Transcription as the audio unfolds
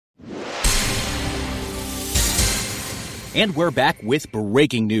And we're back with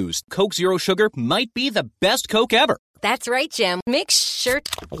breaking news. Coke Zero Sugar might be the best Coke ever. That's right, Jim. Make sure...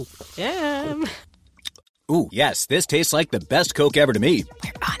 Jim. Ooh, yes, this tastes like the best Coke ever to me.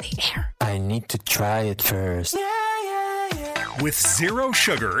 We're on the air. I need to try it first. With zero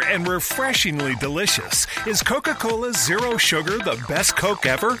sugar and refreshingly delicious, is Coca-Cola Zero Sugar the best Coke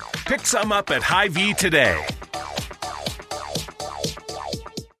ever? Pick some up at Hy-Vee today.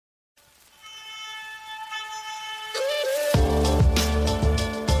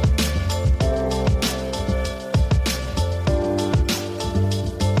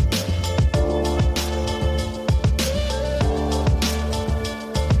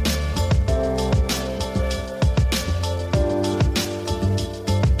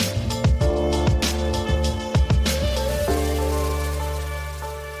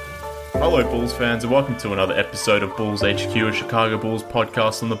 Hello Bulls fans and welcome to another episode of Bulls HQ, a Chicago Bulls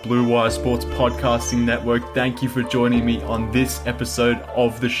podcast on the Blue Wire Sports Podcasting Network. Thank you for joining me on this episode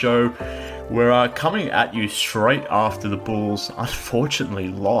of the show. We're coming at you straight after the Bulls unfortunately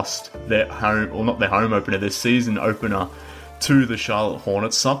lost their home, or not their home opener, their season opener to the Charlotte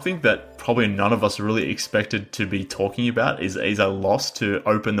Hornets. Something that probably none of us really expected to be talking about is a loss to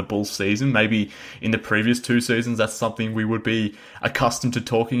open the Bulls season. Maybe in the previous two seasons that's something we would be accustomed to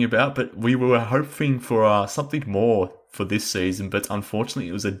talking about, but we were hoping for something more for this season. But unfortunately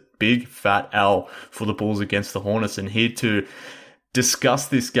it was a big fat L for the Bulls against the Hornets. And here to discuss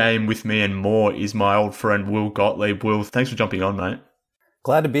this game with me and more is my old friend Will Gottlieb. Will, thanks for jumping on, mate.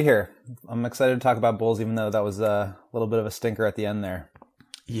 Glad to be here. I'm excited to talk about Bulls, even though that was a little bit of a stinker at the end there.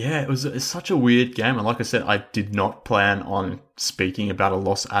 Yeah, it's such a weird game. And like I said, I did not plan on speaking about a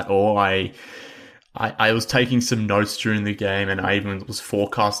loss at all. I was taking some notes during the game, and I even was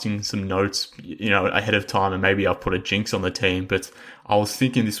forecasting some notes, ahead of time, and maybe I've put a jinx on the team. But I was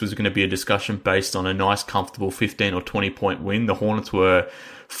thinking this was going to be a discussion based on a nice, comfortable 15 or 20 point win. The Hornets were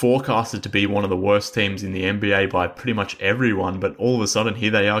forecasted to be one of the worst teams in the NBA by pretty much everyone, but all of a sudden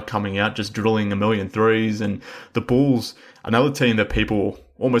here they are coming out just drilling a million threes. And the Bulls, another team that people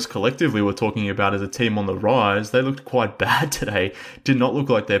almost collectively were talking about as a team on the rise, they looked quite bad today. Did not look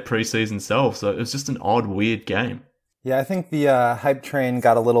like their preseason self, so it was just an odd, weird game. Yeah, I think the hype train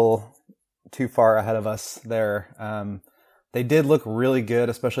got a little too far ahead of us there. They did look really good,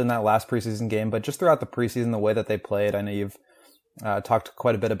 especially in that last preseason game, but just throughout the preseason, the way that they played, I know you've talked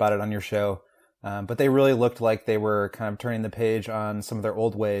quite a bit about it on your show, but they really looked like they were kind of turning the page on some of their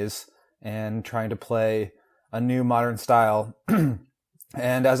old ways and trying to play a new modern style.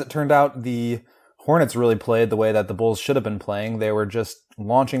 And as it turned out, the Hornets really played the way that the Bulls should have been playing. They were just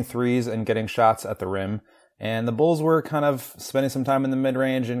launching threes and getting shots at the rim. And the Bulls were kind of spending some time in the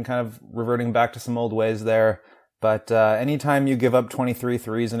mid-range and kind of reverting back to some old ways there. But anytime you give up 23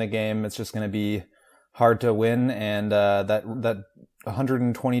 threes in a game, it's just going to be hard to win. And that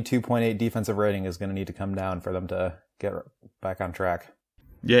 122.8 defensive rating is going to need to come down for them to get back on track.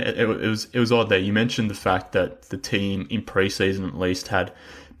 Yeah, it was odd there. You mentioned the fact that the team in preseason at least had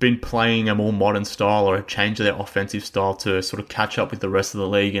been playing a more modern style or had changed their offensive style to sort of catch up with the rest of the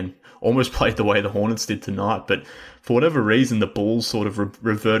league and almost played the way the Hornets did tonight. But for whatever reason, the Bulls sort of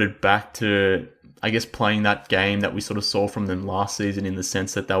reverted back to, I guess, playing that game that we sort of saw from them last season, in the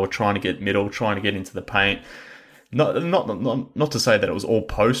sense that they were trying to get middle, trying to get into the paint. Not to say that it was all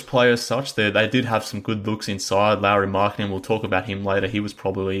post play as such. They did have some good looks inside. Lauri Markkanen, we'll talk about him later. He was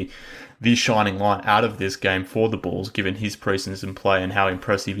probably the shining light out of this game for the Bulls, given his preseason play and how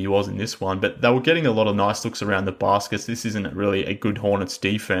impressive he was in this one. But they were getting a lot of nice looks around the baskets. This isn't really a good Hornets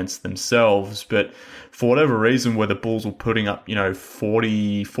defense themselves, but for whatever reason, where the Bulls were putting up,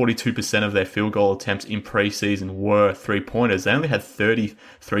 42% of their field goal attempts in preseason were three-pointers. They only had 30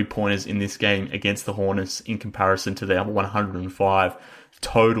 three-pointers in this game against the Hornets in comparison to their 105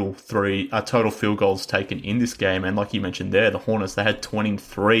 total field goals taken in this game. And like you mentioned there, the Hornets, they had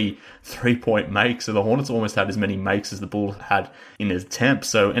 23 three-point makes. So the Hornets almost had as many makes as the Bulls had in attempts.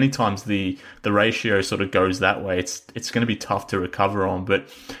 So anytime the ratio sort of goes that way, it's going to be tough to recover on. But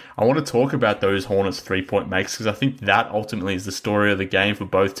I want to talk about those Hornets three-point makes, because I think that ultimately is the story of the game for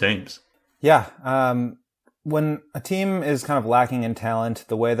both teams. Yeah. When a team is kind of lacking in talent,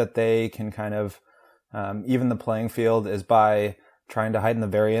 the way that they can kind of even the playing field is by trying to heighten the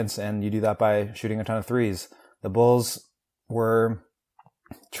variance, and you do that by shooting a ton of threes. The Bulls were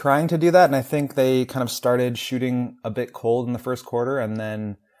trying to do that, and I think they kind of started shooting a bit cold in the first quarter and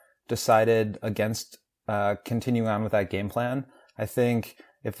then decided against continuing on with that game plan. I think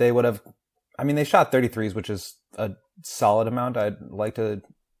if they would have, they shot 33s, which is a solid amount. I'd like to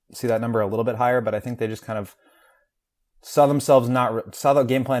see that number a little bit higher, but I think they just kind of saw the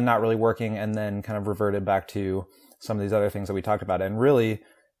game plan not really working, and then kind of reverted back to some of these other things that we talked about. And really,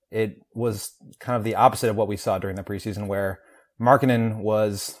 it was kind of the opposite of what we saw during the preseason, where Markkanen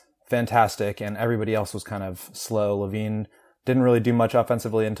was fantastic and everybody else was kind of slow. LaVine didn't really do much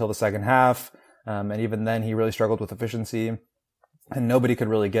offensively until the second half. And even then, he really struggled with efficiency. And nobody could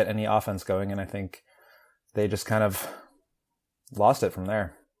really get any offense going. And I think they just kind of lost it from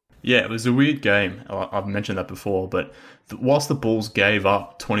there. Yeah, it was a weird game. I've mentioned that before, but whilst the Bulls gave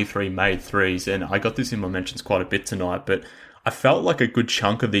up 23 made threes, and I got this in my mentions quite a bit tonight, but I felt like a good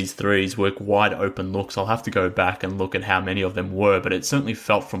chunk of these threes were wide open looks. I'll have to go back and look at how many of them were, but it certainly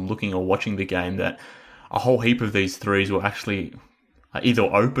felt from looking or watching the game that a whole heap of these threes were actually either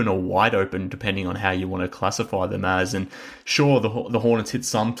open or wide open, depending on how you want to classify them as. And sure, the Hornets hit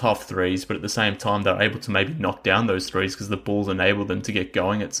some tough threes, but at the same time, they're able to maybe knock down those threes because the Bulls enabled them to get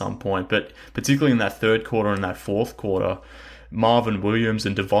going at some point. But particularly in that third quarter and that fourth quarter, Marvin Williams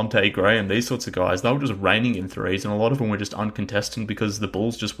and Devontae Graham, these sorts of guys, they were just raining in threes, and a lot of them were just uncontested because the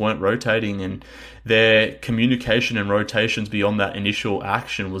Bulls just weren't rotating, and their communication and rotations beyond that initial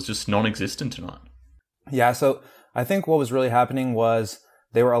action was just non-existent tonight. Yeah, so I think what was really happening was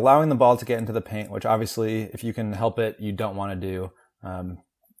they were allowing the ball to get into the paint, which obviously, if you can help it, you don't want to do.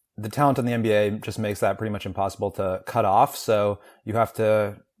 The talent in the NBA just makes that pretty much impossible to cut off, so you have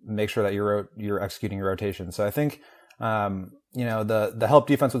to make sure that you're executing your rotation. So I think the help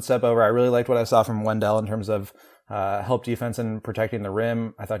defense would step over. I really liked what I saw from Wendell in terms of help defense and protecting the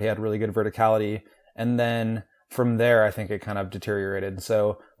rim. I thought he had really good verticality. And then from there, I think it kind of deteriorated.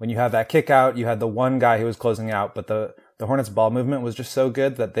 So when you have that kick out, you had the one guy who was closing out, but the Hornets ball movement was just so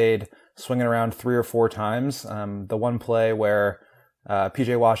good that they'd swing it around 3 or 4 times. The one play where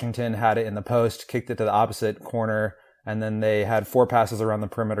PJ Washington had it in the post, kicked it to the opposite corner, and then they had 4 passes around the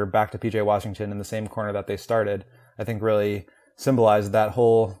perimeter back to PJ Washington in the same corner that they started, I think really symbolized that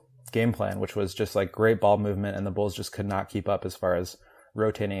whole game plan, which was just like great ball movement, and the Bulls just could not keep up as far as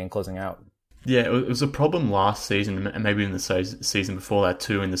rotating and closing out. Yeah, it was a problem last season, and maybe in the season before that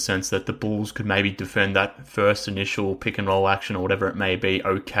too, in the sense that the Bulls could maybe defend that first initial pick and roll action or whatever it may be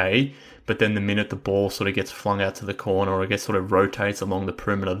okay, but then the minute the ball sort of gets flung out to the corner or it gets sort of rotates along the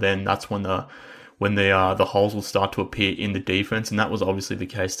perimeter, then that's when the holes will start to appear in the defense, and that was obviously the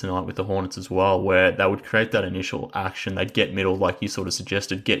case tonight with the Hornets as well, where they would create that initial action, they'd get middle, like you sort of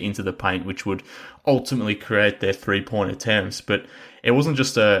suggested, get into the paint, which would ultimately create their 3-point attempts. But it wasn't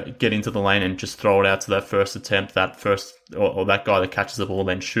just a get into the lane and just throw it out to that first attempt, or that guy that catches the ball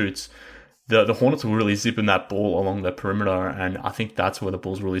then shoots. The Hornets were really zipping that ball along the perimeter, and I think that's where the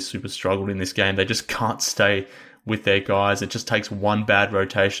Bulls really super struggled in this game. They just can't stay with their guys. It just takes one bad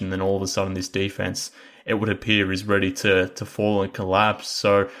rotation, and then all of a sudden this defense, it would appear, is ready to fall and collapse.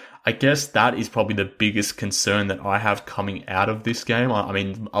 So I guess that is probably the biggest concern that I have coming out of this game. I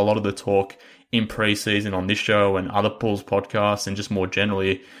mean, a lot of the talk in preseason on this show and other Bulls podcasts and just more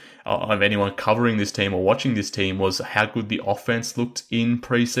generally of anyone covering this team or watching this team was how good the offense looked in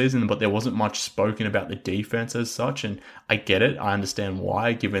preseason, but there wasn't much spoken about the defense as such. And I get it. I understand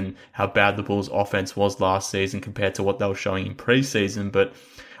why, given how bad the Bulls offense was last season compared to what they were showing in preseason. But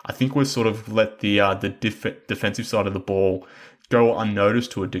I think we've sort of let the defensive side of the ball go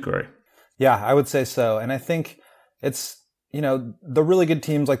unnoticed to a degree. Yeah, I would say so. And I think it's, the really good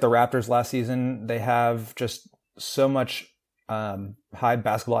teams like the Raptors last season, they have just so much high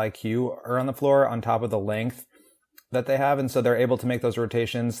basketball IQ are on the floor on top of the length that they have. And so they're able to make those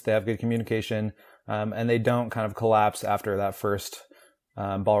rotations. They have good communication, and they don't kind of collapse after that first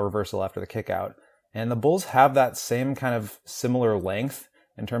ball reversal after the kick out. And the Bulls have that same kind of similar length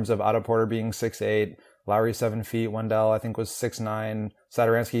in terms of Otto Porter being 6'8", Lowry 7 feet, Wendell I think was 6'9",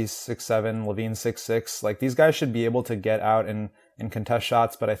 Satoransky 6'7", LaVine 6'6". Like these guys should be able to get out and contest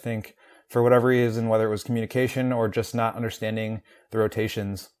shots, but I think for whatever reason, whether it was communication or just not understanding the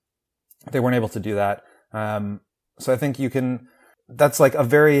rotations, they weren't able to do that. So I think that's like a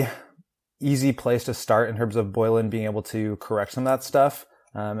very easy place to start in terms of Boylen being able to correct some of that stuff.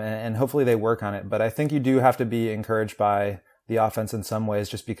 And hopefully they work on it. But I think you do have to be encouraged by the offense in some ways,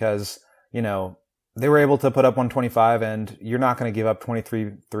 just because, they were able to put up 125, and you're not going to give up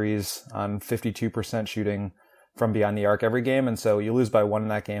 23 threes on 52% shooting from beyond the arc every game. And so you lose by 1 in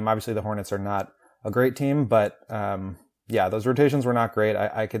that game. Obviously the Hornets are not a great team, but those rotations were not great.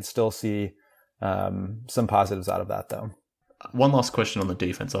 I could still see some positives out of that though. One last question on the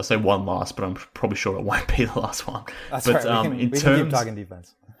defense. I say one last, but I'm probably sure it won't be the last one. That's but, right. We can keep talking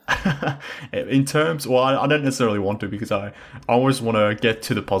defense. In terms, I don't necessarily want to, because I always want to get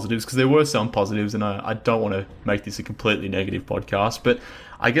to the positives, because there were some positives, and I don't want to make this a completely negative podcast. But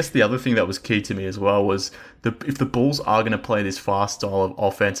I guess the other thing that was key to me as well was if the Bulls are going to play this fast style of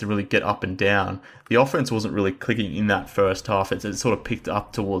offense and really get up and down, the offense wasn't really clicking in that first half. It sort of picked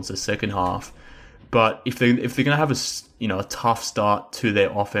up towards the second half. But if they're going to have a tough start to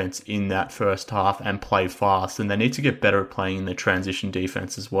their offense in that first half and play fast, then they need to get better at playing in their transition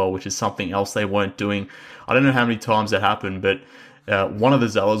defense as well, which is something else they weren't doing. I don't know how many times that happened, but one of the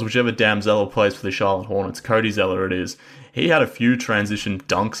Zellers, whichever damn Zeller plays for the Charlotte Hornets, Cody Zeller it is, he had a few transition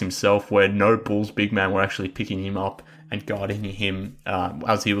dunks himself where no Bulls big man were actually picking him up and guiding him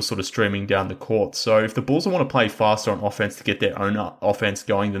as he was sort of streaming down the court. So if the Bulls want to play faster on offense to get their own offense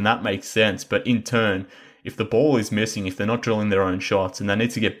going, then that makes sense. But in turn, if the ball is missing, if they're not drilling their own shots, and they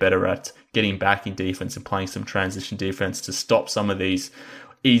need to get better at getting back in defense and playing some transition defense to stop some of these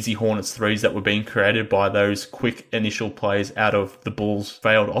easy Hornets threes that were being created by those quick initial plays out of the Bulls'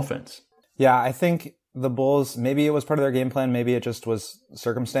 failed offense. Yeah, I think the Bulls, maybe it was part of their game plan, maybe it just was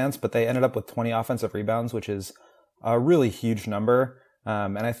circumstance, but they ended up with 20 offensive rebounds, which is a really huge number.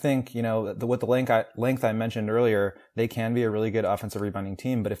 And I think, with the length I mentioned earlier, they can be a really good offensive rebounding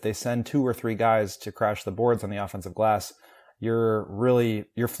team. But if they send 2 or 3 guys to crash the boards on the offensive glass, your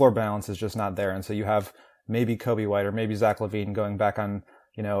floor balance is just not there. And so you have maybe Kobe White or maybe Zach LaVine going back on,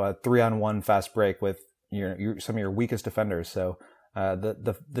 a 3-on-1 fast break with some of your weakest defenders. So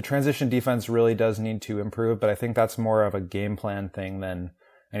the transition defense really does need to improve, but I think that's more of a game plan thing than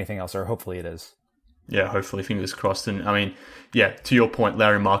anything else, or hopefully it is. Yeah, hopefully, fingers crossed. And I mean, yeah, to your point,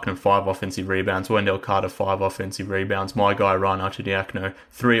 Larry Markkinen, 5 offensive rebounds, Wendell Carter, 5 offensive rebounds, my guy, Ryan Arcidiacono,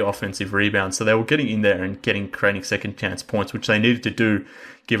 3 offensive rebounds. So they were getting in there and creating second chance points, which they needed to do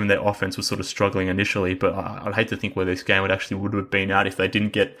given their offense was sort of struggling initially. But I'd hate to think where this game would have been at if they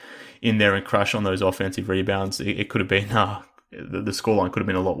didn't get in there and crash on those offensive rebounds. It could have been, the scoreline could have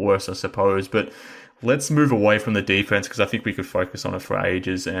been a lot worse, I suppose. But let's move away from the defense because I think we could focus on it for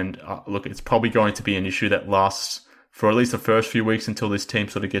ages. And look, it's probably going to be an issue that lasts for at least the first few weeks until this team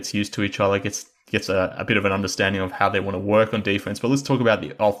sort of gets used to each other, gets a bit of an understanding of how they want to work on defense. But let's talk about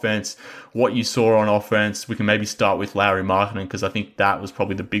the offense, what you saw on offense. We can maybe start with Larry Markkinen because I think that was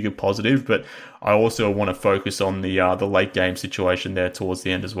probably the bigger positive. But I also want to focus on the late game situation there towards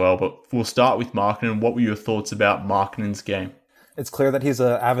the end as well. But we'll start with Markkinen. What were your thoughts about Markkinen's game? It's clear that he's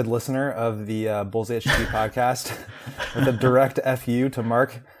an avid listener of the Bulls HQ podcast with a direct FU to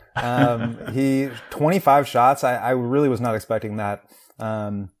Mark. He 25 shots. I really was not expecting that.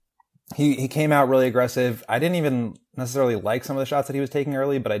 He came out really aggressive. I didn't even necessarily like some of the shots that he was taking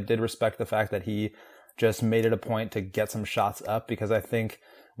early, but I did respect the fact that he just made it a point to get some shots up because I think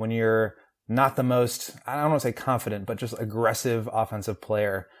when you're not the most, I don't want to say confident, but just aggressive offensive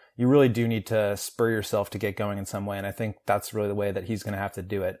player, you really do need to spur yourself to get going in some way. And I think that's really the way that he's going to have to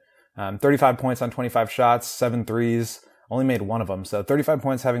do it. 35 points on 25 shots, 7 threes, only made 1 of them. So 35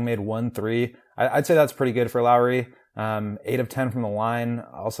 points having made 1 3. I'd say that's pretty good for Lowry. 8 of 10 from the line.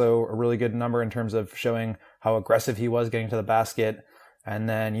 Also a really good number in terms of showing how aggressive he was getting to the basket. And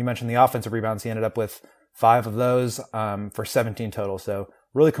then you mentioned the offensive rebounds. He ended up with 5 of those for 17 total. So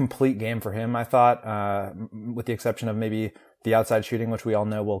really complete game for him, I thought, with the exception of maybe the outside shooting, which we all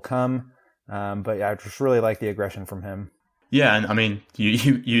know will come. But yeah, I just really like the aggression from him. Yeah, and I mean,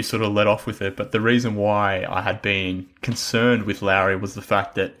 you sort of let off with it, but the reason why I had been concerned with Lowry was the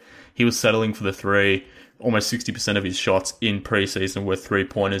fact that he was settling for the 3. Almost 60% of his shots in preseason were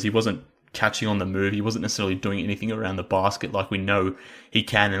 3-pointers. He wasn't catching on the move. He wasn't necessarily doing anything around the basket like we know he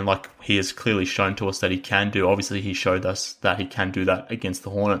can, and like he has clearly shown to us that he can do. Obviously, he showed us that he can do that against the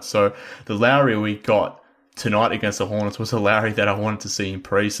Hornets. So the Lowry we got tonight against the Hornets was a Lowry that I wanted to see in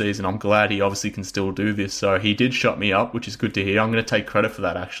preseason. I'm glad he obviously can still do this. So he did shut me up, which is good to hear. I'm going to take credit for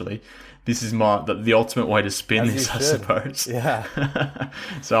that, actually. This is the ultimate way to spin this, I suppose. Yeah.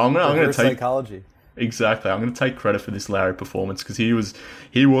 So I'm going to take psychology. Exactly. I'm going to take credit for this Lowry performance because he was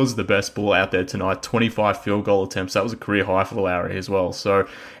the best Bull out there tonight. 25 field goal attempts. That was a career high for Lowry as well. So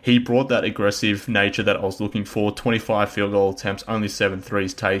he brought that aggressive nature that I was looking for. 25 field goal attempts, only 7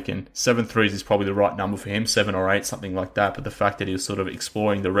 threes taken. 7 threes is probably the right number for him, 7 or 8, something like that. But the fact that he was sort of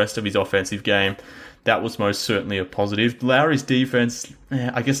exploring the rest of his offensive game, that was most certainly a positive. Lowry's defense,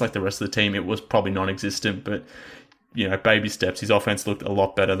 I guess like the rest of the team, it was probably non-existent, but baby steps. His offense looked a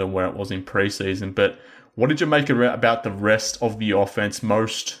lot better than where it was in preseason. But what did you make about the rest of the offense?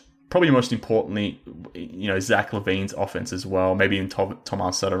 Probably most importantly, Zach LaVine's offense as well. Maybe in Tomas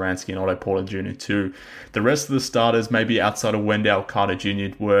Satoransky and Otto Porter Jr. too. The rest of the starters, maybe outside of Wendell Carter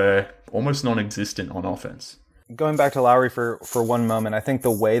Jr., were almost non-existent on offense. Going back to Lowry for one moment, I think the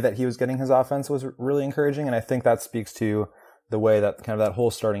way that he was getting his offense was really encouraging, and I think that speaks to the way that kind of that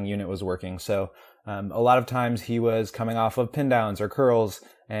whole starting unit was working. So A lot of times he was coming off of pin downs or curls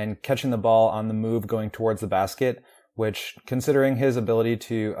and catching the ball on the move going towards the basket, which, considering his ability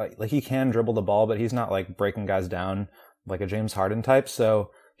to, he can dribble the ball, but he's not like breaking guys down like a James Harden type.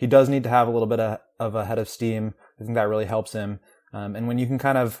 So he does need to have a little bit of a head of steam. I think that really helps him. And when you can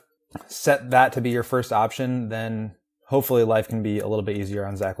kind of set that to be your first option, then hopefully life can be a little bit easier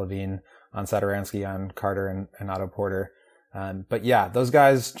on Zach LaVine, on Satoransky, on Carter, and Otto Porter. But yeah, those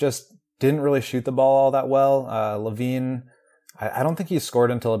guys just didn't really shoot the ball all that well. LaVine, I don't think he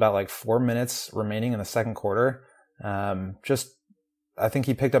scored until about like 4 minutes remaining in the second quarter. I think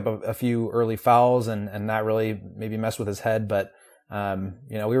he picked up a few early fouls and that really maybe messed with his head. But,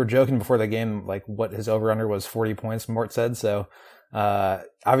 we were joking before the game, like what his over-under was 40 points, Mort said. So,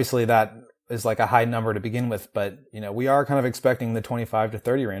 obviously that is like a high number to begin with, but, we are kind of expecting the 25 to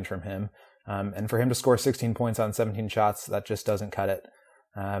 30 range from him. And for him to score 16 points on 17 shots, that just doesn't cut it.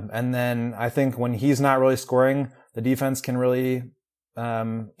 And then I think when he's not really scoring, the defense can really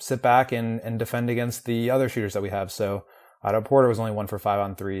sit back and defend against the other shooters that we have. So Otto Porter was only 1 for 5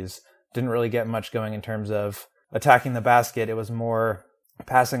 on threes. Didn't really get much going in terms of attacking the basket. It was more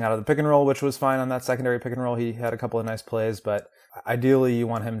passing out of the pick and roll, which was fine on that secondary pick and roll. He had a couple of nice plays, but ideally you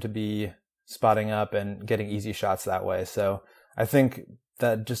want him to be spotting up and getting easy shots that way. So I think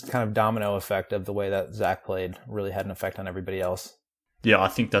that just kind of domino effect of the way that Zach played really had an effect on everybody else. Yeah, I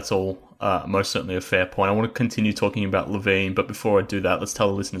think that's all most certainly a fair point. I want to continue talking about LaVine, but before I do that, let's tell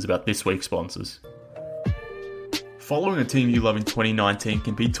the listeners about this week's sponsors. Following a team you love in 2019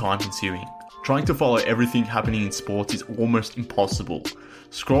 can be time-consuming. Trying to follow everything happening in sports is almost impossible.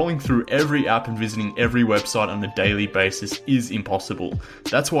 Scrolling through every app and visiting every website on a daily basis is impossible.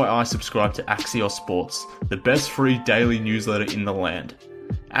 That's why I subscribe to Axios Sports, the best free daily newsletter in the land.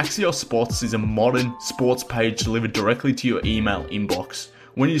 Axios Sports is a modern sports page delivered directly to your email inbox.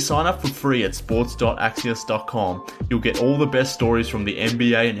 When you sign up for free at sports.axios.com, you'll get all the best stories from the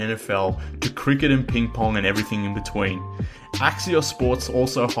NBA and NFL to cricket and ping pong and everything in between. Axios Sports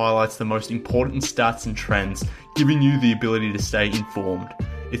also highlights the most important stats and trends, giving you the ability to stay informed.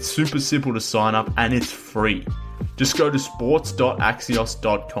 It's super simple to sign up and it's free. Just go to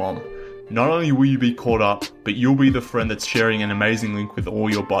sports.axios.com. Not only will you be caught up, but you'll be the friend that's sharing an amazing link with all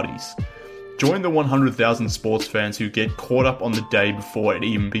your buddies. Join the 100,000 sports fans who get caught up on the day before it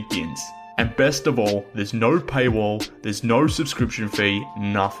even begins. And best of all, there's no paywall, there's no subscription fee,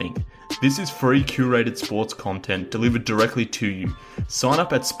 nothing. This is free curated sports content delivered directly to you. Sign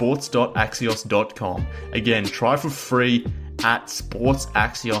up at sports.axios.com. Again, try for free at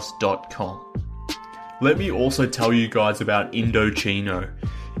sportsaxios.com. Let me also tell you guys about Indochino.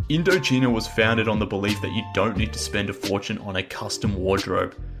 Indochino was founded on the belief that you don't need to spend a fortune on a custom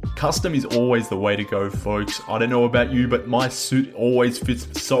wardrobe. Custom is always the way to go, folks. I don't know about you, but my suit always fits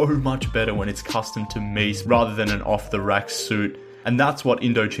so much better when it's custom to me rather than an off-the-rack suit. And that's what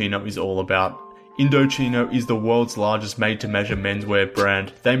Indochino is all about. Indochino is the world's largest made-to-measure menswear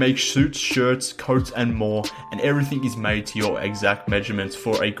brand. They make suits, shirts, coats, and more, and everything is made to your exact measurements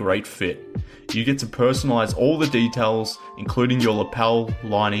for a great fit. You get to personalize all the details, including your lapel,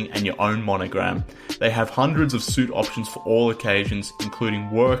 lining, and your own monogram. They have hundreds of suit options for all occasions,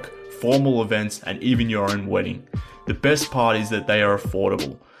 including work, formal events, and even your own wedding. The best part is that they are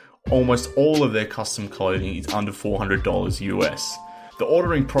affordable. Almost all of their custom clothing is under $400 US. The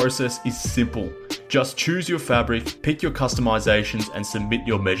ordering process is simple. Just choose your fabric, pick your customizations, and submit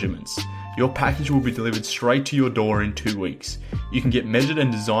your measurements. Your package will be delivered straight to your door in 2 weeks. You can get measured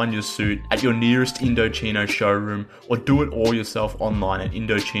and design your suit at your nearest Indochino showroom or do it all yourself online at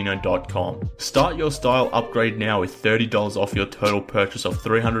Indochino.com. Start your style upgrade now with $30 off your total purchase of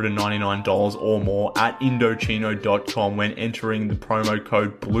 $399 or more at Indochino.com when entering the promo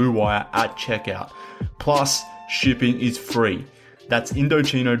code BLUEWIRE at checkout. Plus, shipping is free. That's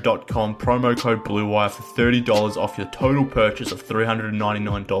Indochino.com, promo code BLUEWIRE for $30 off your total purchase of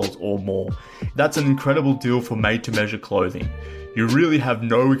 $399 or more. That's an incredible deal for made-to-measure clothing. You really have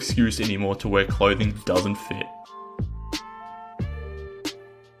no excuse anymore to wear clothing that doesn't fit.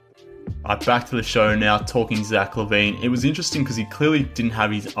 Alright, back to the show now, talking Zach LaVine. It was interesting because he clearly didn't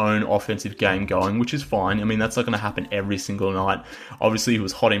have his own offensive game going, which is fine. I mean, that's not going to happen every single night. Obviously, he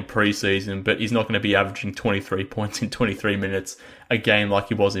was hot in preseason, but he's not going to be averaging 23 points in 23 minutes a game like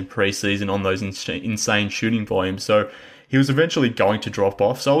he was in preseason on those insane shooting volumes. So he was eventually going to drop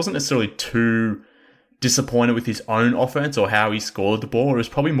off. So I wasn't necessarily too disappointed with his own offense or how he scored the ball. It was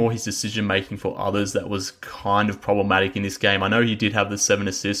probably more his decision making for others that was kind of problematic in this game. I know he did have the 7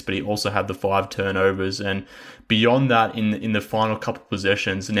 assists, but he also had the 5 turnovers. And beyond that, in the final couple of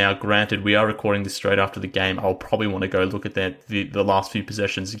possessions, now granted, we are recording this straight after the game. I'll probably want to go look at the last few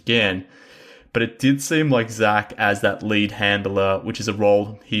possessions again. But it did seem like Zach, as that lead handler, which is a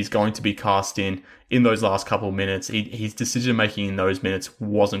role he's going to be cast in those last couple of minutes, his decision-making in those minutes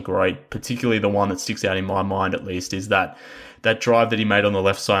wasn't great. Particularly the one that sticks out in my mind, at least, is that drive that he made on the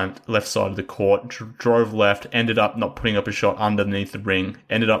left side of the court, drove left, ended up not putting up a shot underneath the ring,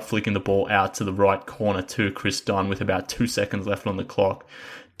 ended up flicking the ball out to the right corner to Chris Dunn with about 2 seconds left on the clock.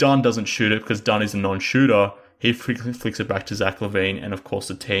 Dunn doesn't shoot it because Dunn is a non-shooter. He flicks it back to Zach LaVine, and of course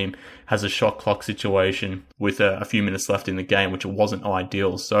the team has a shot clock situation with a few minutes left in the game, which wasn't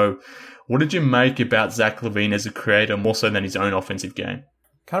ideal. So what did you make about Zach LaVine as a creator, more so than his own offensive game?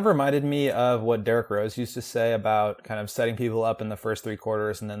 Kind of reminded me of what Derrick Rose used to say about kind of setting people up in the first 3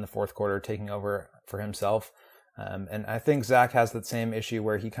 quarters and then the fourth quarter taking over for himself. And I think Zach has that same issue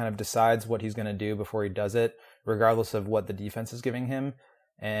where he kind of decides what he's going to do before he does it, regardless of what the defense is giving him.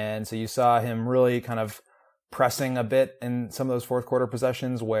 And so you saw him really kind of pressing a bit in some of those fourth quarter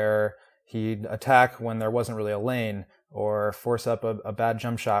possessions where he'd attack when there wasn't really a lane, or force up a bad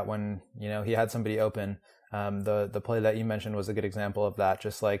jump shot when, he had somebody open. The play that you mentioned was a good example of that,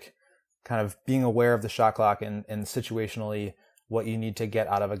 just like kind of being aware of the shot clock and situationally what you need to get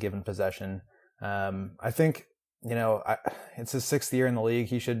out of a given possession. I think, it's his 6th year in the league.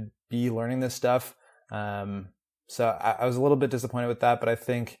 He should be learning this stuff. So I was a little bit disappointed with that, but I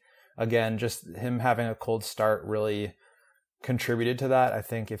think, again, just him having a cold start really contributed to that. I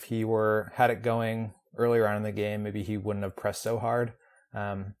think if he had it going earlier on in the game, maybe he wouldn't have pressed so hard.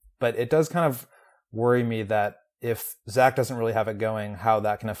 But it does kind of worry me that if Zach doesn't really have it going, how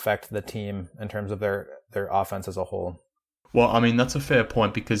that can affect the team in terms of their offense as a whole. Well, I mean, that's a fair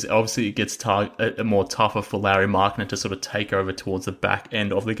point, because obviously it gets more tougher for Lauri Markkanen to sort of take over towards the back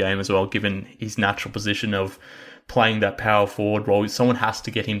end of the game as well, given his natural position of playing that power forward role. Someone has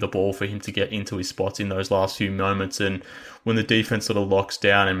to get him the ball for him to get into his spots in those last few moments. And when the defense sort of locks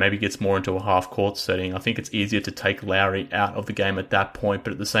down and maybe gets more into a half-court setting, I think it's easier to take Lauri out of the game at that point.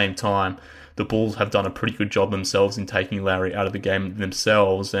 But at the same time, the Bulls have done a pretty good job themselves in taking Lauri out of the game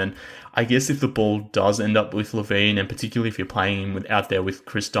themselves. And I guess if the ball does end up with LaVine, and particularly if you're playing him out there with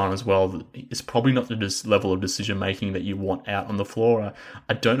Chris Dunn as well, it's probably not the level of decision-making that you want out on the floor.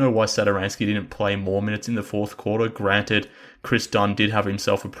 I don't know why Satoransky didn't play more minutes in the fourth quarter. Granted, Chris Dunn did have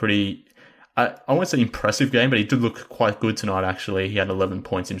himself a pretty, I won't say impressive game, but he did look quite good tonight, actually. He had 11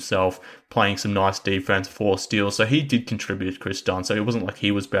 points himself, playing some nice defense, 4 steals. So he did contribute to Chris Dunn. So it wasn't like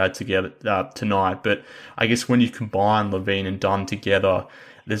he was bad together tonight. But I guess when you combine LaVine and Dunn together,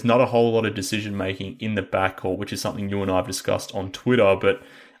 there's not a whole lot of decision-making in the backcourt, which is something you and I have discussed on Twitter. But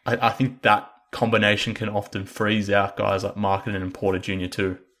I think that combination can often freeze out guys like Markkanen and Porter Jr.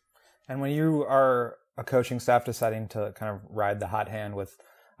 too. And when you are a coaching staff deciding to kind of ride the hot hand with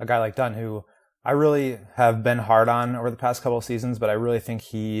a guy like Dunn, who I really have been hard on over the past couple of seasons, but I really think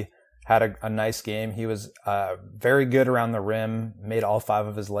he had a nice game. He was very good around the rim, made all 5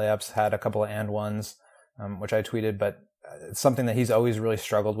 of his layups, had a couple of and ones, which I tweeted, but it's something that he's always really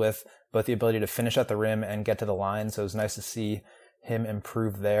struggled with, both the ability to finish at the rim and get to the line. So it was nice to see him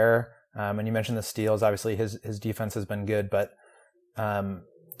improve there. And you mentioned the steals. Obviously, his defense has been good, but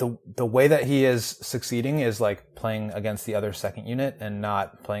the way that he is succeeding is like playing against the other second unit and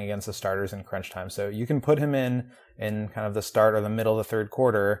not playing against the starters in crunch time. So you can put him in kind of the start or the middle of the third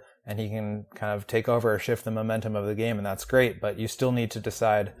quarter, and he can kind of take over or shift the momentum of the game, and that's great. But you still need to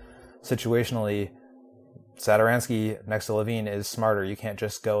decide situationally. Satoransky next to LaVine is smarter. You can't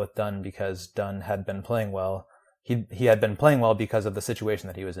just go with Dunn because Dunn had been playing well. He had been playing well because of the situation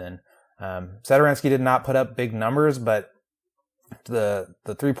that he was in. Satoransky did not put up big numbers, but the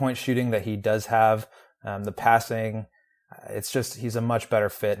 3-point shooting that he does have, the passing, it's just he's a much better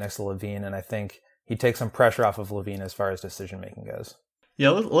fit next to LaVine, and I think he takes some pressure off of LaVine as far as decision making goes. Yeah,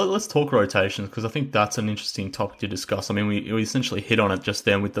 let's talk rotations, because I think that's an interesting topic to discuss. I mean, we essentially hit on it just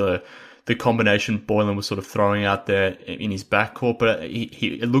then with the combination Boylen was sort of throwing out there in his backcourt, but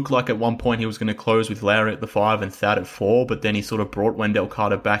it looked like at one point he was going to close with Lauri at the 5 and Thad at 4, but then he sort of brought Wendell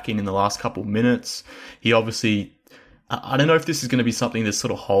Carter back in the last couple of minutes. He obviously, I don't know if this is going to be something that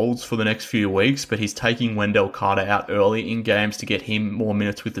sort of holds for the next few weeks, but he's taking Wendell Carter out early in games to get him more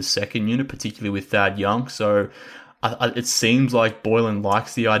minutes with the second unit, particularly with Thad Young. So it seems like Boylen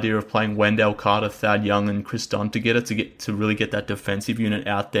likes the idea of playing Wendell Carter, Thad Young, and Chris Dunn together to really get that defensive unit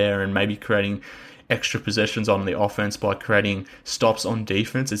out there and maybe creating extra possessions on the offense by creating stops on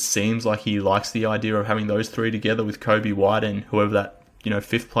defense. It seems like he likes the idea of having those 3 together with Kobe White and whoever that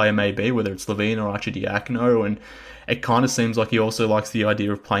 5th player may be, whether it's LaVine or Arcidiacono, and it kind of seems like he also likes the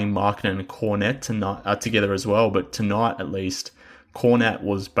idea of playing Markkanen and Kornet together as well. But tonight, at least, Kornet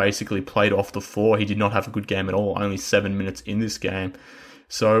was basically played off the floor. He did not have a good game at all, only 7 minutes in this game.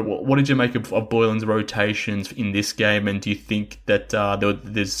 So what did you make of Boylan's rotations in this game, and do you think that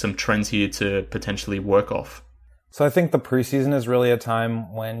there's some trends here to potentially work off? So I think the preseason is really a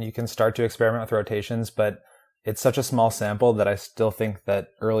time when you can start to experiment with rotations, but it's such a small sample that I still think that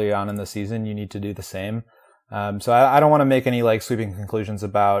early on in the season you need to do the same. So I don't want to make any like sweeping conclusions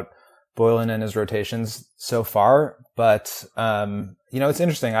about Boylan and his rotations so far, but it's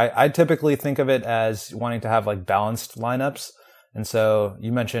interesting. I typically think of it as wanting to have like balanced lineups. And so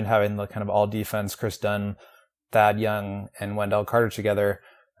you mentioned having the kind of all defense, Chris Dunn, Thad Young, and Wendell Carter together.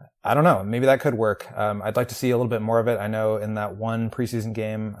 I don't know. Maybe that could work. I'd like to see a little bit more of it. I know in that one preseason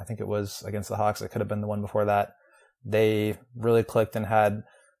game, I think it was against the Hawks, it could have been the one before that, they really clicked and had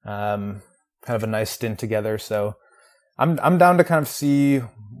kind of a nice stint together. So I'm down to kind of see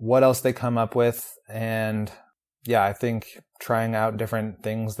what else they come up with. And yeah, I think trying out different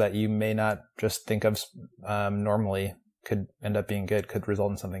things that you may not just think of normally could end up being good, could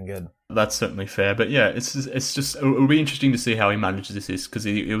result in something good. That's certainly fair. But yeah, it's just it'll be interesting to see how he manages this, because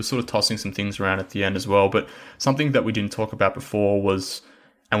he was sort of tossing some things around at the end as well. But something that we didn't talk about before was,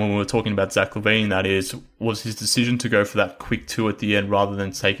 and when we were talking about Zach LaVine, that is, was his decision to go for that quick 2 at the end rather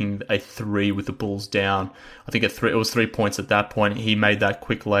than taking a 3 with the Bulls down. I think it was 3 points at that point. He made that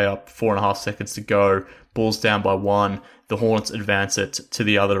quick layup, 4.5 seconds to go. Bulls down by 1. The Hornets advance it to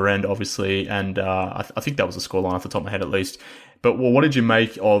the other end, obviously, and I think that was the scoreline off the top of my head at least. But what did you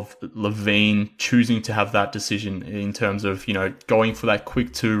make of LaVine choosing to have that decision in terms of, going for that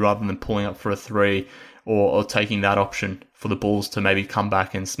quick 2 rather than pulling up for a 3, or taking that option for the Bulls to maybe come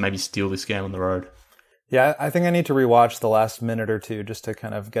back and maybe steal this game on the road? Yeah, I think I need to rewatch the last minute or two just to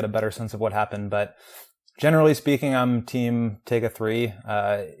kind of get a better sense of what happened. But generally speaking, I'm team take a 3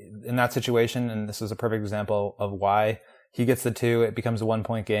 in that situation. And this is a perfect example of why. He gets the 2. It becomes a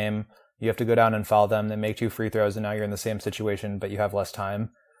 1-point game. You have to go down and foul them. They make 2 free throws, and now you're in the same situation, but you have less time.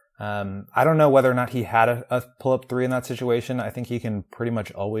 I don't know whether or not he had a pull-up 3 in that situation. I think he can pretty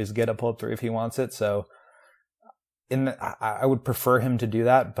much always get a pull-up 3 if he wants it. So I would prefer him to do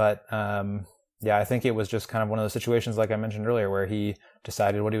that. But yeah, I think it was just kind of one of those situations, like I mentioned earlier, where he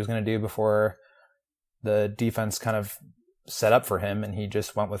decided what he was going to do before the defense kind of set up for him, and he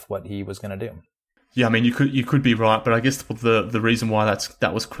just went with what he was going to do. Yeah, I mean, you could be right, but I guess the reason why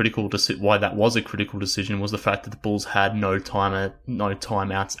that was a critical decision was the fact that the Bulls had no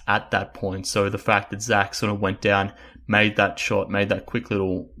timeouts at that point. So the fact that Zach sort of went down, made that shot, made that quick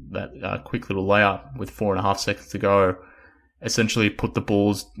little layup with 4.5 seconds to go, essentially put the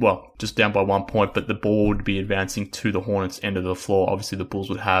Bulls, just down by 1 point, but the ball would be advancing to the Hornets' end of the floor. Obviously, the Bulls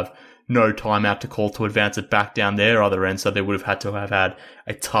would have no timeout to call to advance it back down their other end, so they would have had to have had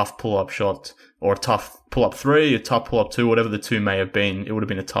a tough pull-up shot, or a tough pull-up 3, a tough pull-up 2, whatever the 2 may have been. It would have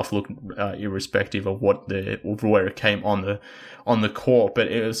been a tough look, irrespective of where it came on the court. But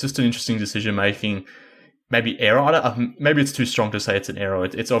it was just an interesting decision-making. Maybe error. Maybe it's too strong to say it's an error.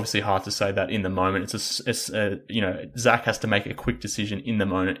 It's obviously hard to say that in the moment. Zach has to make a quick decision in the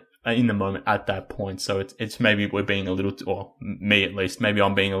moment at that point. So it's maybe we're being a little, or me at least, maybe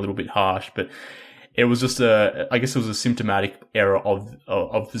I'm being a little bit harsh, but it was just I guess it was a symptomatic error of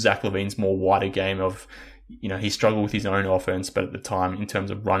Zach LaVine's more wider game of, he struggled with his own offense, but at the time, in terms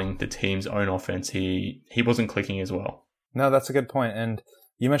of running the team's own offense, he wasn't clicking as well. No, that's a good point. And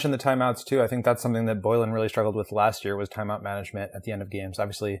you mentioned the timeouts too. I think that's something that Boylan really struggled with last year, was timeout management at the end of games.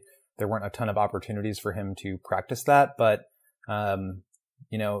 Obviously, there weren't a ton of opportunities for him to practice that, but and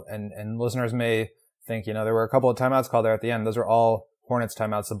listeners may think, there were a couple of timeouts called there at the end. Those are all Hornets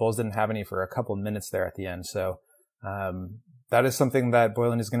timeouts. The Bulls didn't have any for a couple of minutes there at the end. So that is something that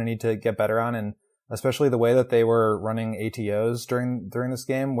Boylan is going to need to get better on, and especially the way that they were running ATOs during this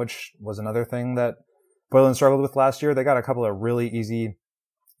game, which was another thing that Boylan struggled with last year. They got a couple of really easy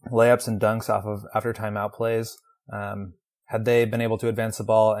layups and dunks off of after timeout plays. Had they been able to advance the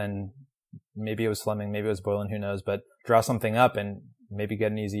ball, and maybe it was Fleming, maybe it was Boylan, who knows, but draw something up and maybe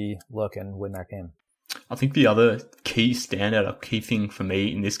get an easy look and win that game. I think the other key standout, or key thing for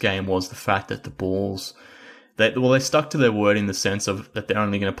me in this game, was the fact that the Bulls, they stuck to their word in the sense of that they're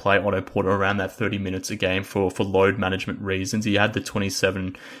only going to play Otto Porter around that 30 minutes a game for load management reasons. He had the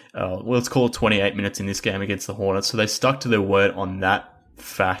 27, let's call it 28 minutes in this game against the Hornets. So they stuck to their word on that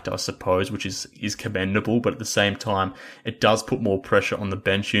fact, I suppose, which is commendable, but at the same time, it does put more pressure on the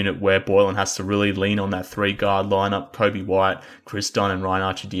bench unit, where Boylan has to really lean on that 3-guard lineup, Kobe White, Chris Dunn, and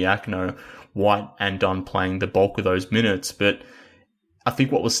Ryan Arcidiacono. White and Dunn playing the bulk of those minutes. But I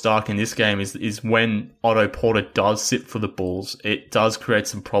think what was stark in this game is when Otto Porter does sit for the Bulls, it does create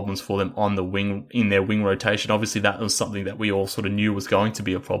some problems for them on the wing, in their wing rotation. Obviously, that was something that we all sort of knew was going to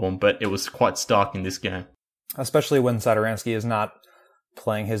be a problem, but it was quite stark in this game. Especially when Satoransky is not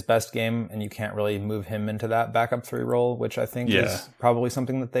playing his best game, and you can't really move him into that backup 3 role, which I think is probably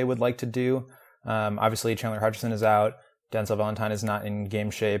something that they would like to do. Obviously, Chandler Hutchison is out. Denzel Valentine is not in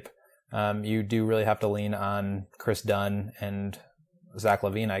game shape. You do really have to lean on Chris Dunn and Zach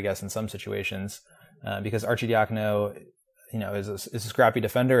LaVine, I guess, in some situations, because Archie Diacono, is a scrappy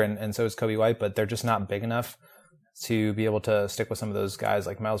defender, and so is Kobe White, but they're just not big enough to be able to stick with some of those guys.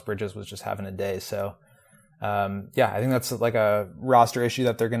 Like Miles Bridges was just having a day. So, I think that's like a roster issue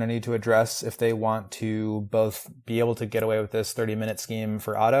that they're going to need to address if they want to both be able to get away with this 30-minute scheme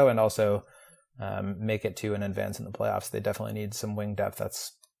for Otto and also make it to an advance in the playoffs. They definitely need some wing depth.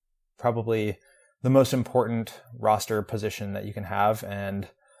 That's probably the most important roster position that you can have, and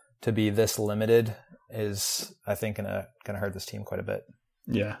to be this limited is, I think, gonna hurt this team quite a bit.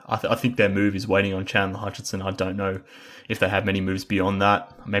 Yeah, I think their move is waiting on Chandler Hutchison. I don't know if they have many moves beyond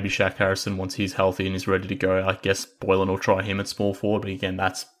that. Maybe Shaq Harrison, once he's healthy and is ready to go, I guess Boylan will try him at small forward. But again,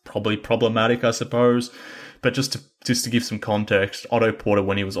 that's probably problematic, I suppose. But just to give some context, Otto Porter,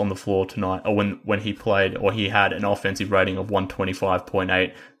 when he was on the floor tonight, or when he played, or he had an offensive rating of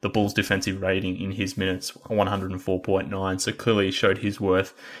 125.8, the Bulls' defensive rating in his minutes 104.9. So clearly he showed his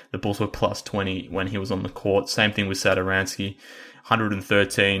worth. The Bulls were plus 20 when he was on the court. Same thing with Satoransky.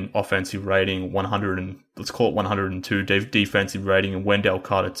 113 offensive rating, 102 defensive rating, and Wendell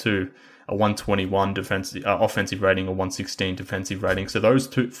Carter too, a 121 offensive rating, a 116 defensive rating. So those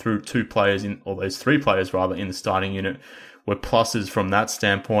three players in the starting unit were pluses from that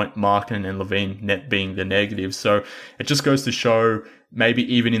standpoint. Markkanen and LaVine net being the negatives. So it just goes to show, maybe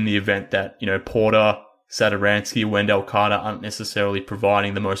even in the event that Porter, Satoransky, Wendell Carter aren't necessarily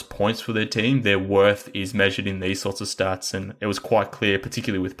providing the most points for their team, their worth is measured in these sorts of stats. And it was quite clear,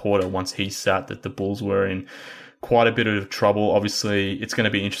 particularly with Porter, once he sat, that the Bulls were in quite a bit of trouble. Obviously, it's going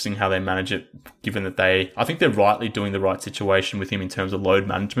to be interesting how they manage it, given that I think they're rightly doing the right situation with him in terms of load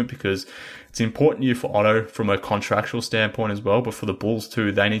management, because it's an important year for Otto from a contractual standpoint as well. But for the Bulls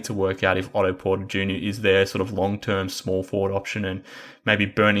too, they need to work out if Otto Porter Jr. is their sort of long-term small forward option, and maybe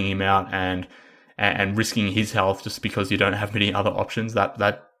burning him out and risking his health just because you don't have many other options.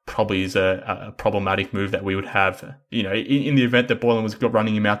 That probably is a problematic move that we would have. In the event that Boylan was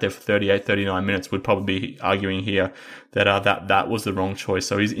running him out there for 38, 39 minutes, we'd probably be arguing here that that was the wrong choice.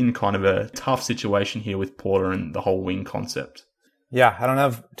 So he's in kind of a tough situation here with Porter and the whole wing concept. Yeah, I don't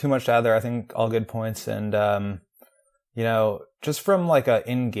have too much to add there. I think all good points. And, just from like a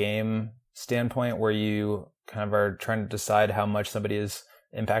in-game standpoint where you kind of are trying to decide how much somebody is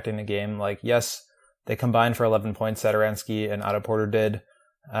impacting the game, like, yes, they combined for 11 points, Satoransky and Otto Porter did.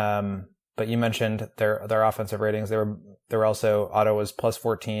 But you mentioned their offensive ratings. They were also, Otto was plus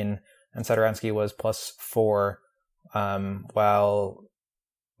 14 and Satoransky was plus 4, while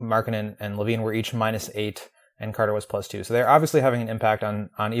Markkanen and LaVine were each minus 8 and Carter was plus 2. So they're obviously having an impact on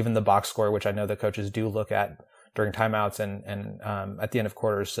even the box score, which I know the coaches do look at during timeouts and at the end of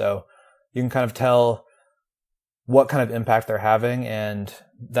quarters. So you can kind of tell what kind of impact they're having, and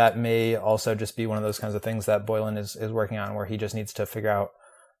that may also just be one of those kinds of things that Boylan is working on, where he just needs to figure out,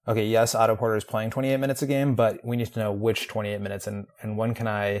 okay, yes, Otto Porter is playing 28 minutes a game, but we need to know which 28 minutes and when can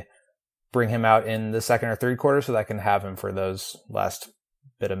I bring him out in the second or third quarter so that I can have him for those last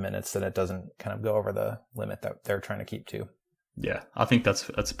bit of minutes, that it doesn't kind of go over the limit that they're trying to keep to. Yeah, I think that's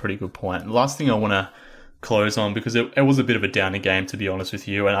a pretty good point. The last thing I want to close on, because it was a bit of a downer game, to be honest with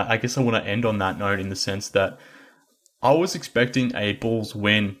you, and I guess I want to end on that note in the sense that I was expecting a Bulls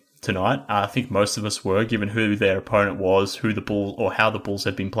win tonight. I think most of us were, given who their opponent was, who the Bulls, or how the Bulls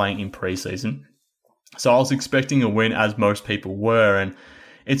had been playing in preseason. So I was expecting a win, as most people were, and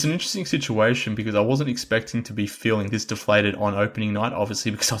it's an interesting situation because I wasn't expecting to be feeling this deflated on opening night,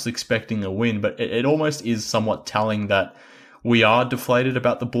 obviously, because I was expecting a win, but it almost is somewhat telling that we are deflated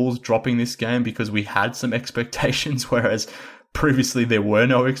about the Bulls dropping this game because we had some expectations, whereas previously there were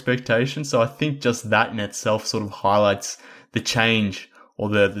no expectations. So I think just that in itself sort of highlights the change, or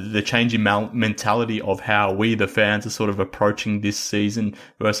the change in mentality of how we, the fans, are sort of approaching this season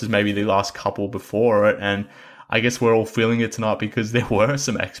versus maybe the last couple before it. And I guess we're all feeling it tonight because there were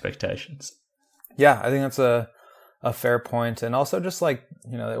some expectations. Yeah, I think that's a fair point. And also just like,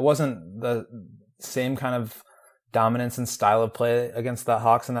 it wasn't the same kind of dominance and style of play against the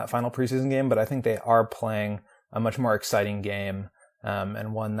Hawks in that final preseason game, but I think they are playing a much more exciting game,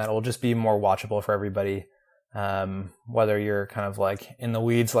 and one that will just be more watchable for everybody, whether you're kind of like in the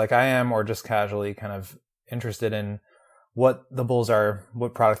weeds like I am, or just casually kind of interested in what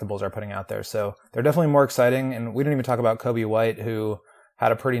product the Bulls are putting out there. So they're definitely more exciting. And we didn't even talk about Kobe White, who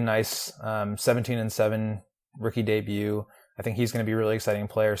had a pretty nice 17-7 rookie debut. I think he's going to be a really exciting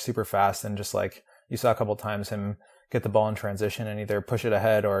player, super fast, and just like you saw a couple of times him get the ball in transition and either push it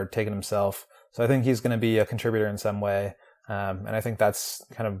ahead or take it himself. So I think he's going to be a contributor in some way. And I think that's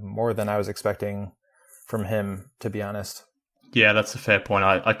kind of more than I was expecting from him, to be honest. Yeah, that's a fair point.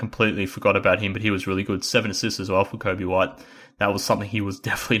 I completely forgot about him, but he was really good. 7 assists as well for Coby White. That was something he was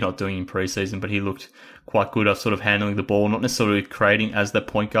definitely not doing in preseason, but he looked quite good at sort of handling the ball, not necessarily creating as the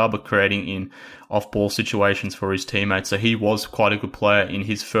point guard, but creating in off-ball situations for his teammates. So he was quite a good player in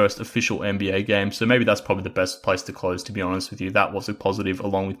his first official NBA game. So maybe that's probably the best place to close, to be honest with you. That was a positive,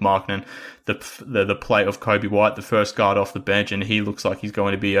 along with Markkanen, the play of Coby White, the first guard off the bench, and he looks like he's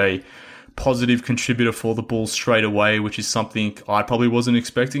going to be a positive contributor for the Bulls straight away, which is something I probably wasn't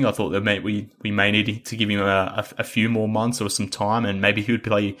expecting. I thought that we may need to give him a few more months or some time, and maybe he would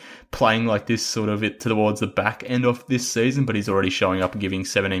be playing like this sort of it towards the back end of this season, but he's already showing up and giving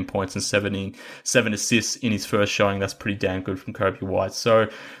 17 points and 7 assists in his first showing. That's pretty damn good from Coby White. So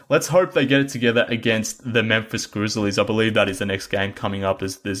let's hope they get it together against the Memphis Grizzlies. I believe that is the next game coming up,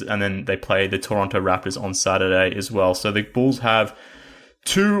 and then they play the Toronto Raptors on Saturday as well. So the Bulls have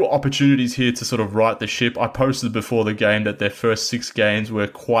 2 opportunities here to sort of right the ship. I posted before the game that their first 6 games were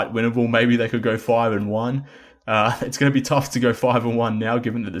quite winnable. Maybe they could go 5-1. It's going to be tough to go 5-1 now,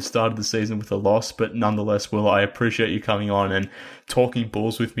 given that they started the season with a loss. But nonetheless, Will, I appreciate you coming on and talking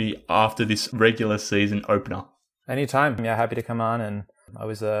Bulls with me after this regular season opener. Anytime. Yeah, happy to come on, and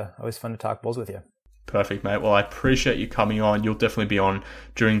always fun to talk Bulls with you. Perfect, mate. Well, I appreciate you coming on. You'll definitely be on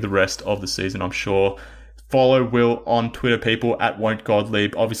during the rest of the season, I'm sure. Follow Will on Twitter, people, at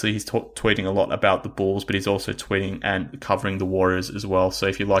Won'tGodLeap. Obviously, he's tweeting a lot about the Bulls, but he's also tweeting and covering the Warriors as well. So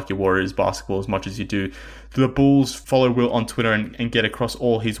if you like your Warriors basketball as much as you do the Bulls, follow Will on Twitter and get across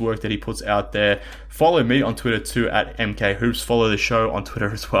all his work that he puts out there. Follow me on Twitter too, at MKHoops. Follow the show on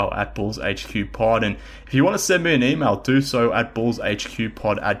Twitter as well, at BullsHQPod. And if you want to send me an email, do so at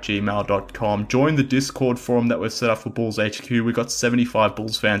bullshqpod@gmail.com. Join the Discord forum that we've set up for Bulls HQ. We've got 75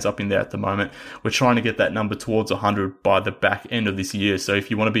 Bulls fans up in there at the moment. We're trying to get that number towards 100 by the back end of this year. So if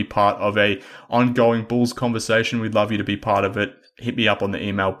you want to be part of a ongoing Bulls conversation, we'd love you to be part of it. Hit me up on the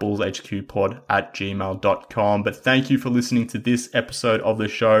email, bullshqpod@gmail.com. But thank you for listening to this episode of the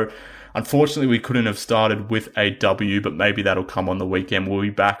show. Unfortunately, we couldn't have started with a W, but maybe that'll come on the weekend. We'll be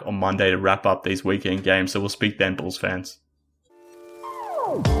back on Monday to wrap up these weekend games. So we'll speak then, Bulls fans.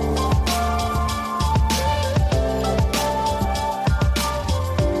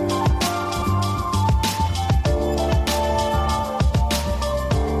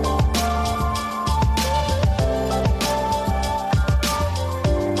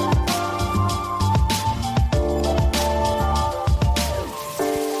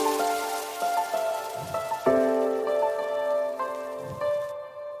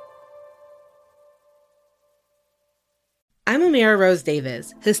 I'm Amira Rose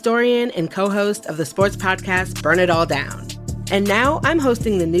Davis, historian and co-host of the sports podcast Burn It All Down. And now I'm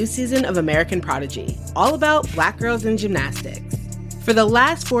hosting the new season of American Prodigy, all about Black girls in gymnastics. For the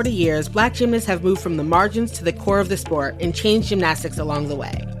last 40 years, Black gymnasts have moved from the margins to the core of the sport and changed gymnastics along the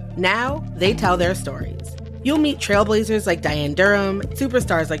way. Now, they tell their stories. You'll meet trailblazers like Diane Durham,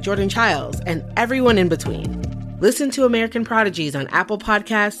 superstars like Jordan Childs, and everyone in between. Listen to American Prodigies on Apple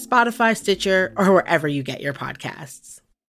Podcasts, Spotify, Stitcher, or wherever you get your podcasts.